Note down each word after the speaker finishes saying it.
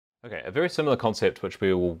Okay, a very similar concept which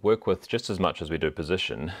we will work with just as much as we do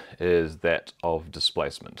position is that of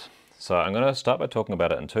displacement. So I'm going to start by talking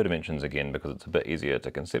about it in two dimensions again because it's a bit easier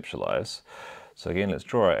to conceptualize. So again, let's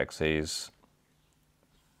draw our axes,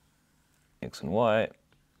 x and y,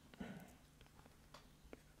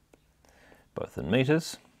 both in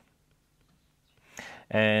meters.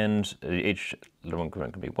 And each little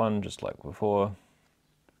increment can be 1, just like before,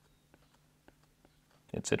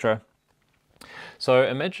 etc. So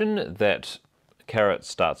imagine that caret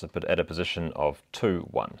starts at a position of 2,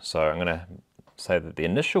 1. So I'm going to say that the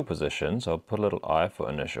initial position, so I'll put a little I for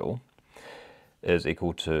initial, is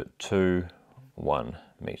equal to 2, 1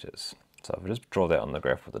 meters. So if I just draw that on the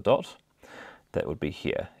graph with a dot, that would be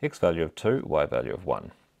here. X value of 2, y value of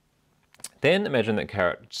 1. Then imagine that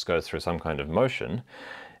caret just goes through some kind of motion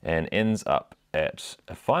and ends up at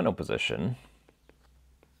a final position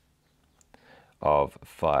of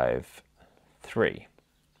 5, 3.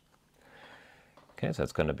 Okay, so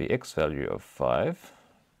it's going to be x value of 5,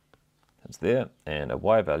 that's there, and a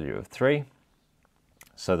y value of 3.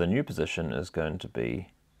 So the new position is going to be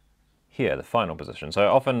here, the final position.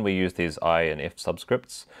 So often we use these I and F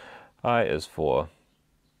subscripts. I is for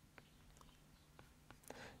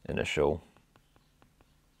initial,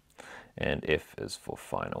 and F is for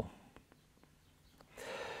final.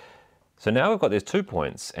 So now we've got these 2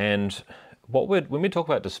 points, and when we talk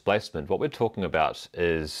about displacement, what we're talking about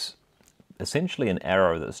is essentially an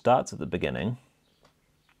arrow that starts at the beginning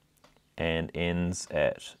and ends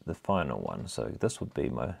at the final one. So this would be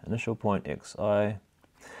my initial point xi,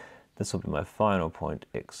 this will be my final point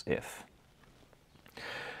xf.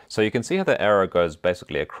 So you can see how the arrow goes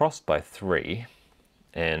basically across by 3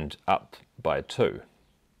 and up by 2.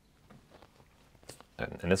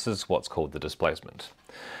 And this is what's called the displacement.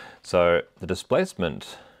 So the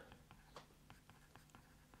displacement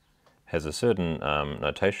has a certain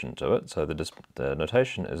notation to it. So the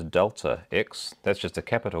notation is delta x. That's just a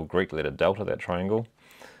capital Greek letter delta, that triangle.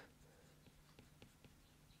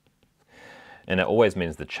 And it always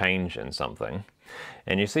means the change in something.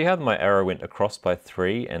 And you see how my arrow went across by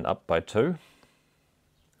 3 and up by 2?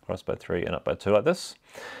 Across by 3 and up by 2 like this.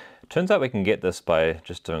 It turns out we can get this by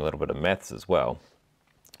just doing a little bit of maths as well.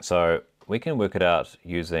 So we can work it out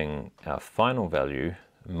using our final value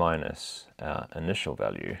minus our initial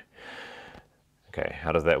value. Okay,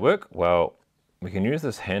 how does that work? Well, we can use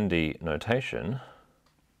this handy notation,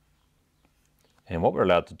 and what we're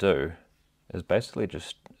allowed to do is basically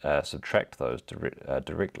just subtract those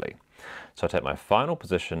directly. So I take my final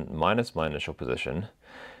position minus my initial position,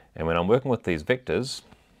 and when I'm working with these vectors,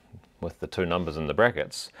 with the 2 numbers in the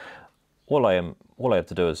brackets, all I have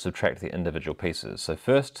to do is subtract the individual pieces. So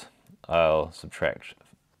first I'll subtract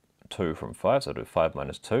 2 from 5, so I'll do 5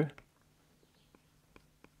 minus 2.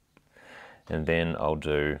 And then I'll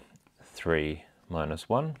do 3 minus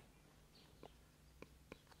 1.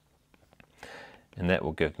 And that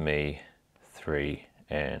will give me 3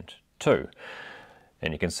 and 2.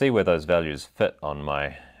 And you can see where those values fit on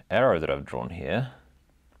my arrow that I've drawn here.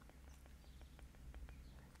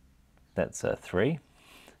 That's a 3.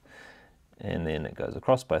 And then it goes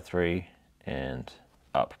across by 3 and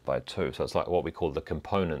up by 2. So it's like what we call the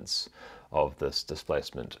components of this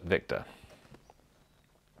displacement vector.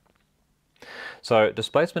 So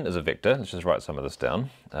displacement is a vector. Let's just write some of this down.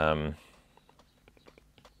 Okay,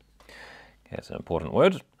 it's an important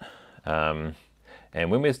word. And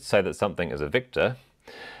when we say that something is a vector,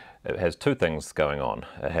 it has 2 things going on.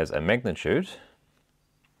 It has a magnitude,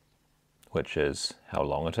 which is how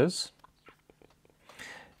long it is,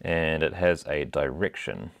 and it has a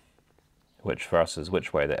direction, which for us is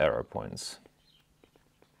which way the arrow points.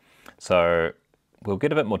 So we'll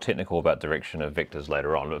get a bit more technical about direction of vectors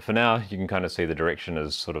later on, but for now you can kind of see the direction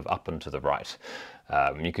is sort of up and to the right.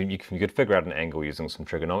 You could figure out an angle using some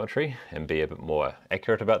trigonometry and be a bit more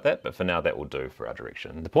accurate about that, but for now that will do for our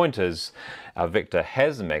direction. The point is our vector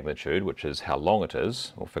has a magnitude, which is how long it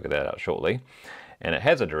is. We'll figure that out shortly. And it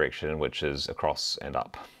has a direction, which is across and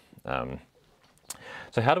up.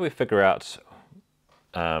 So how do we figure out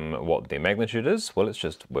what the magnitude is? Well, let's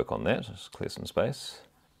just work on that. Just clear some space.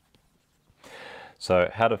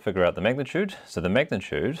 So how to figure out the magnitude? So the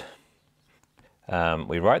magnitude,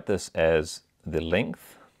 we write this as the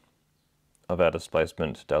length of our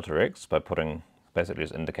displacement delta x by putting, basically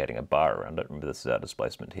just indicating a bar around it. Remember, this is our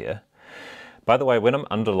displacement here. By the way, when I'm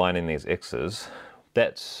underlining these x's,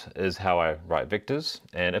 that is how I write vectors.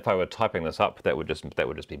 And if I were typing this up, that would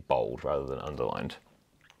just be bold rather than underlined.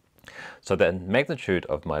 So the magnitude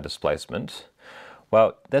of my displacement,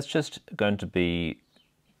 well, that's just going to be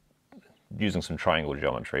using some triangle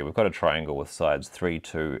geometry. We've got a triangle with sides 3,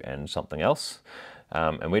 2, and something else.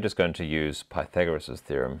 And we're just going to use Pythagoras'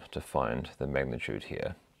 theorem to find the magnitude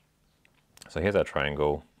here. So here's our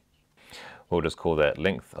triangle. We'll just call that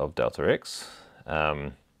length of delta x.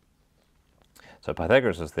 So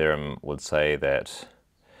Pythagoras' theorem would say that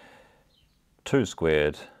 2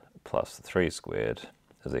 squared plus 3 squared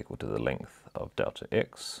is equal to the length of delta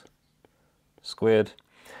x squared.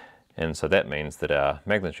 And so that means that our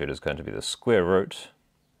magnitude is going to be the square root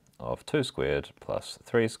of 2 squared plus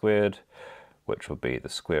 3 squared, which would be the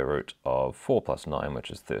square root of 4 plus 9,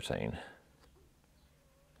 which is 13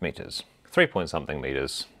 meters. 3 point something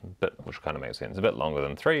meters, which kind of makes sense. A bit longer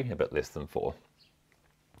than 3, a bit less than 4.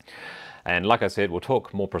 And like I said, we'll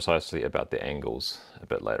talk more precisely about the angles a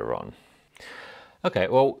bit later on. Okay,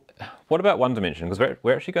 well, what about one dimension? Because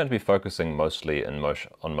we're actually going to be focusing mostly on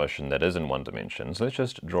motion that is in one dimension. So let's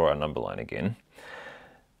just draw our number line again.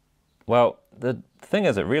 Well, the thing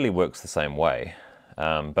is, it really works the same way.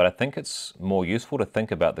 But I think it's more useful to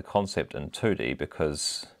think about the concept in 2D,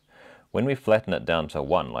 because when we flatten it down to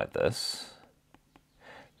 1 like this,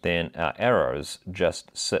 then our arrows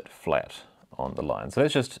just sit flat on the line. So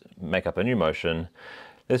let's just make up a new motion.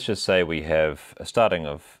 Let's just say we have a starting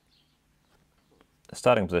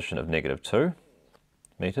position of -2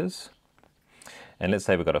 meters, and let's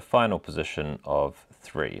say we've got a final position of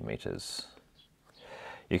 3 meters.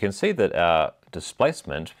 You can see that our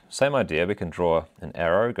displacement, same idea, we can draw an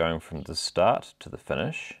arrow going from the start to the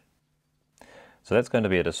finish. So that's going to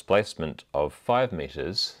be a displacement of 5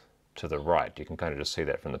 meters to the right. You can kind of just see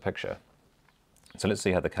that from the picture. So let's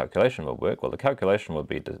see how the calculation will work. Well, the calculation will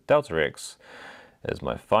be delta x is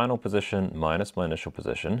my final position minus my initial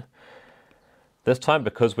position. This time,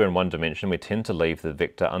 because we're in one dimension, we tend to leave the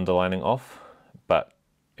vector underlining off, but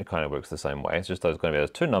it kind of works the same way. It's just those going to be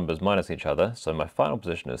those two numbers minus each other. So my final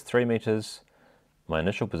position is 3 meters. My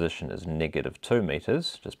initial position is -2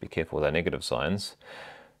 meters. Just be careful with our negative signs.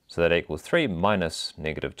 So that equals 3 minus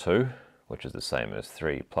 -2, which is the same as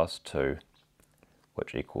 3 plus 2,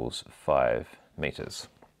 which equals 5 meters.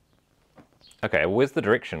 Okay, well, where's the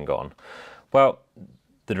direction gone? Well,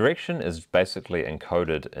 the direction is basically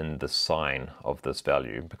encoded in the sign of this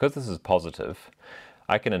value. Because this is positive,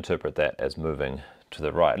 I can interpret that as moving to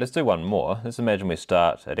the right. Let's do one more. Let's imagine we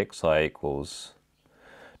start at xi equals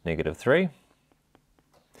 -3,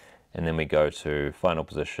 and then we go to final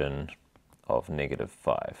position of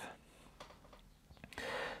 -5.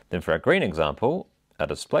 Then for our green example, our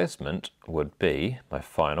displacement would be my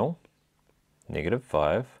final,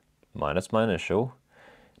 -5, minus my initial,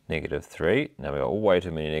 -3. Now we've got way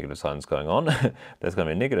too many negative signs going on. There's going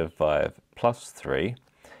to be -5 plus 3,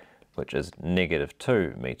 which is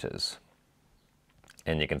 -2 meters.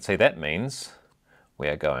 And you can see that means we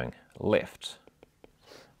are going left.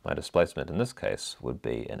 My displacement in this case would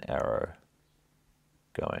be an arrow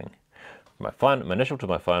going from my initial to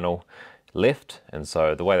my final left, and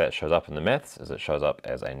so the way that shows up in the maths is it shows up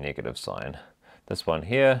as a negative sign. This one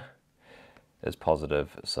here is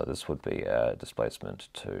positive, so this would be a displacement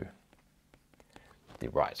to the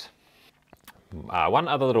right. One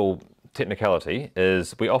other little technicality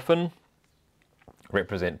is we often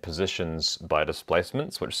represent positions by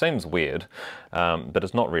displacements, which seems weird, but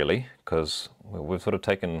it's not really, because we've sort of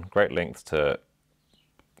taken great lengths to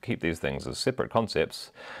keep these things as separate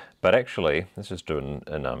concepts. But actually, let's just do it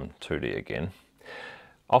in 2D again.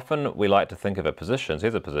 Often we like to think of a position. So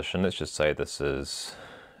here's a position. Let's just say this is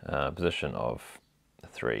a position of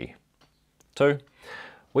 3, 2.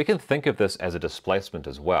 We can think of this as a displacement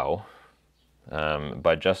as well,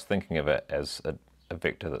 by just thinking of it as a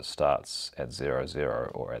vector that starts at 0,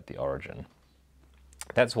 0, or at the origin.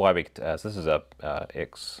 That's why so this is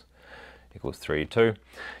x equals 3, 2.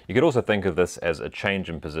 You could also think of this as a change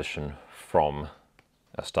in position from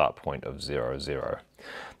a start point of 0, 0.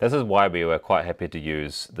 This is why we were quite happy to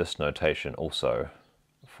use this notation also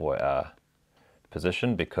for our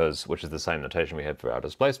position, which is the same notation we had for our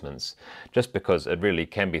displacements, just because it really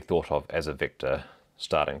can be thought of as a vector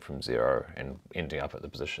starting from 0 and ending up at the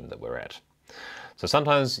position that we're at. So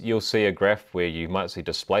sometimes you'll see a graph where you might see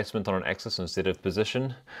displacement on an axis instead of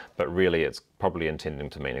position, but really it's probably intending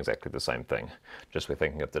to mean exactly the same thing. Just we're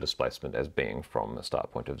thinking of the displacement as being from a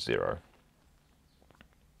start point of 0.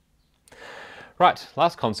 Right,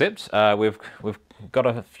 last concept. We've got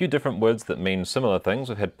a few different words that mean similar things.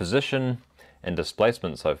 We've had position and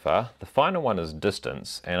displacement so far. The final one is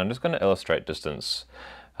distance, and I'm just going to illustrate distance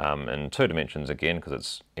in 2 dimensions again because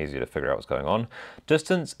it's easier to figure out what's going on.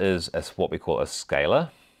 Distance is what we call a scalar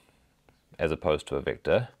as opposed to a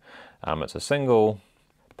vector. It's a single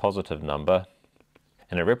positive number,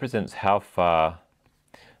 and it represents how far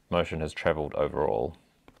motion has traveled overall,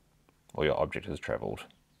 or your object has traveled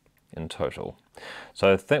in total.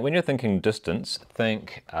 So when you're thinking distance,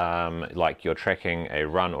 think like you're tracking a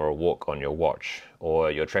run or a walk on your watch,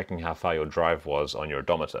 or you're tracking how far your drive was on your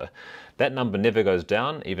odometer. That number never goes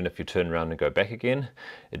down, even if you turn around and go back again.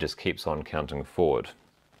 It just keeps on counting forward.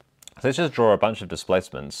 So let's just draw a bunch of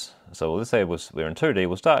displacements. So let's say we're in 2D,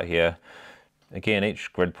 we'll start here. Again,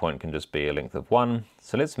 each grid point can just be a length of 1.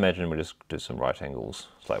 So let's imagine we just do some right angles.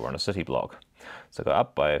 It's like we're on a city block. So go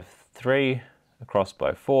up by 3, across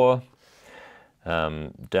by 4,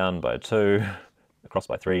 down by 2, across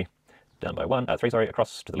by 3, down by 1, 3, sorry,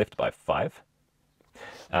 across to the left by 5.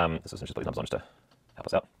 This is just put these numbers on just to help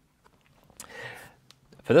us out.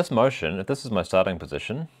 For this motion, if this is my starting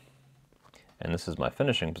position, and this is my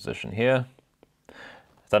finishing position here,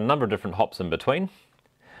 I've done a number of different hops in between.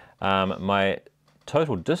 My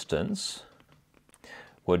total distance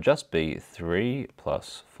would just be 3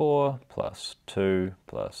 plus 4 plus 2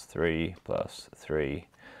 plus 3 plus 3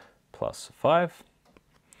 plus 5,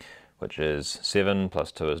 which is 7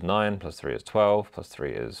 plus 2 is 9 plus 3 is 12 plus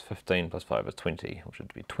 3 is 15 plus 5 is 20, which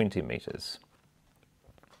would be 20 meters.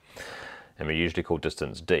 And we usually call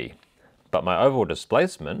distance d. But my overall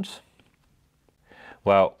displacement,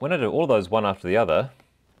 well, when I do all those one after the other,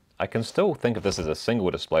 I can still think of this as a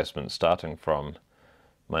single displacement starting from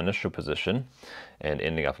my initial position and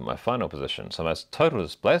ending up at my final position. So my total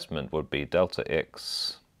displacement would be delta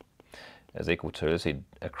x is equal to, let's see,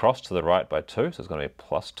 across to the right by 2, so it's going to be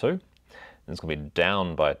plus 2. And it's going to be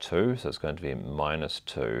down by 2, so it's going to be minus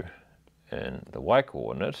 2 in the y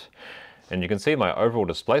coordinate. And you can see my overall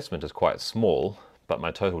displacement is quite small, but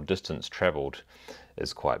my total distance traveled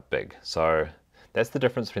is quite big. So that's the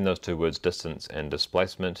difference between those two words, distance and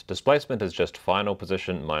displacement. Displacement is just final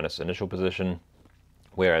position minus initial position,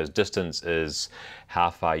 whereas distance is how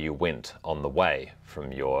far you went on the way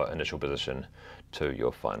from your initial position to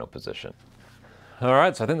your final position.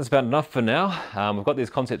 Alright, so I think that's about enough for now. We've got these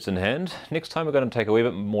concepts in hand. Next time we're going to take a wee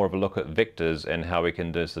bit more of a look at vectors and how we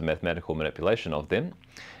can do some mathematical manipulation of them.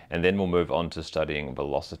 And then we'll move on to studying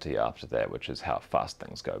velocity after that, which is how fast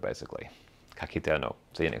things go basically. Ka kite anō.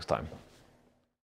 See you next time.